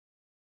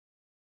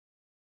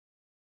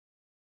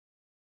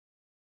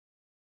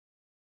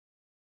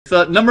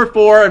So number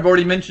 4, I've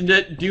already mentioned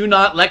it. Do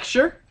not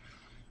lecture.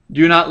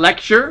 Do not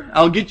lecture.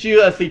 I'll get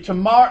you, let's see,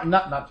 tomorrow,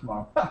 not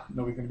tomorrow.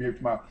 Nobody's going to be here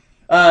tomorrow.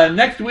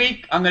 Next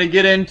week, I'm going to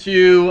get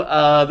into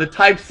the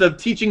types of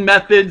teaching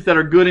methods that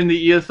are good in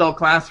the ESL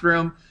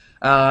classroom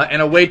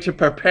and a way to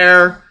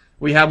prepare.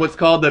 We have what's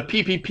called the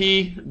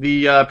PPP,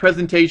 the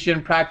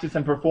Presentation, Practice,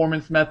 and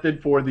Performance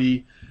Method for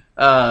the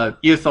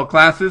ESL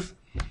classes.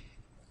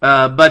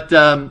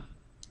 But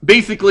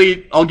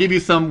basically, I'll give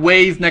you some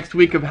ways next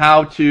week of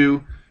how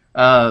to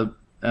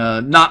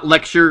not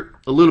lecture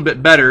a little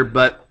bit better.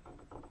 But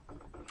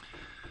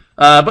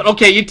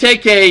okay, you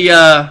take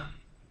a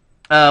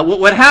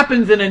what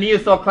happens in an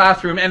ESL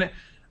classroom, and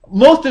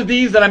most of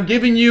these that I'm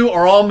giving you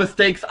are all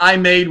mistakes I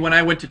made when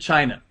I went to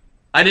China.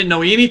 I didn't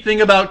know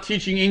anything about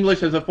teaching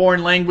English as a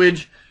foreign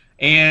language,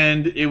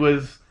 and it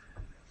was,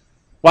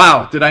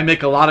 wow, did I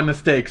make a lot of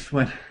mistakes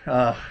when,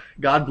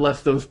 God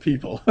bless those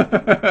people,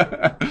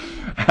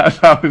 as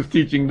I was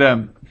teaching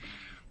them.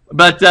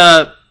 But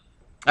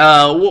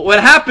what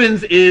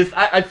happens is,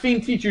 I've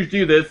seen teachers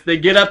do this. They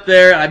get up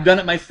there, I've done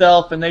it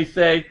myself, and they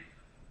say,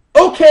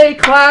 okay,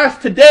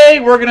 class, today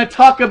we're going to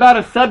talk about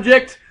a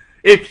subject.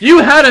 If you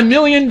had $1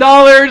 million,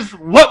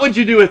 what would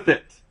you do with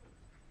it?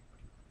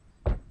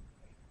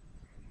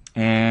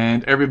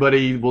 And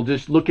everybody will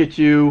just look at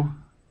you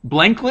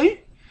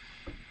blankly.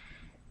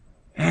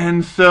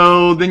 And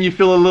so then you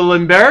feel a little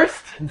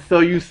embarrassed. And so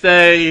you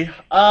say,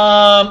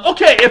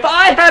 okay, if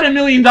I had $1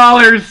 million,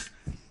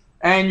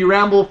 and you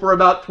ramble for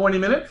about 20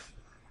 minutes,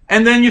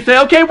 and then you say,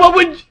 okay, what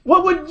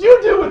would you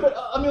do with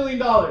 $1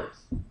 million?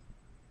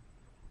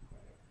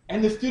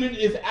 And the student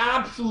is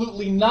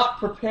absolutely not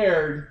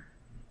prepared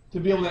to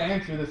be able to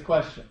answer this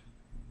question.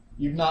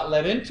 You've not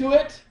led into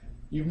it.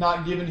 You've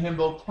not given him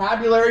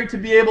vocabulary to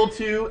be able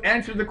to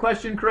answer the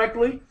question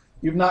correctly.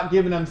 You've not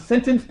given him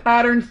sentence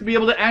patterns to be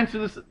able to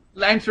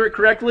answer it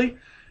correctly.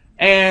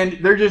 And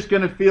they're just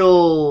going to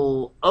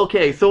feel,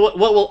 okay, so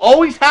what will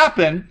always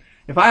happen,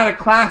 if I had a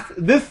class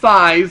this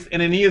size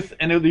and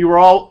you were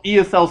all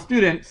ESL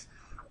students,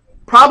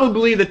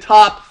 probably the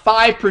top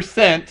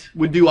 5%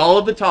 would do all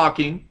of the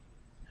talking,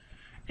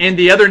 and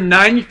the other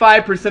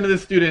 95% of the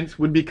students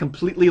would be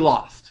completely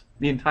lost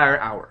the entire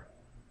hour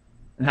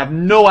and have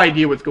no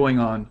idea what's going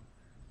on.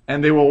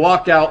 And they will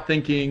walk out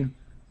thinking,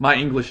 my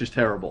English is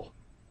terrible.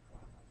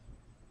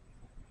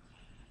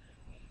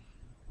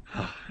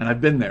 And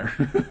I've been there.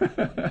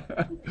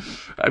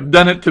 I've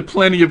done it to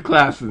plenty of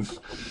classes.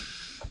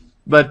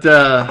 But,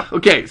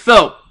 okay,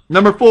 so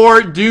number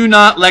 4, do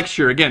not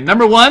lecture. Again,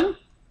 number one,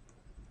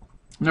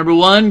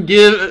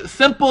 give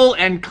simple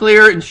and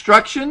clear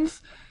instructions.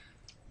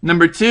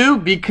 Number 2,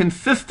 be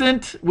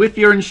consistent with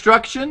your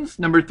instructions.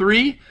 Number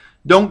 3,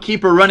 don't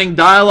keep a running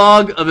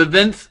dialogue of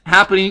events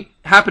happening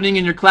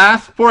in your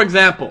class. For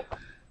example,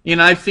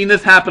 I've seen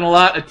this happen a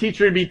lot. A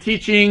teacher would be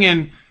teaching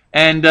and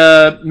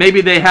maybe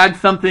they had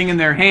something in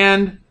their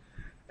hand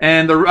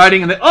and they're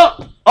writing and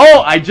oh,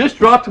 I just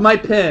dropped my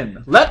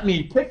pen. Let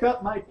me pick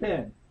up my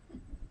pen.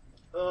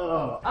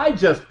 Oh, I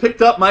just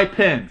picked up my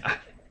pen.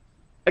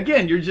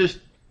 Again, you're just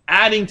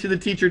adding to the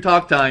teacher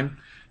talk time.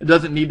 It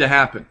doesn't need to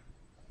happen.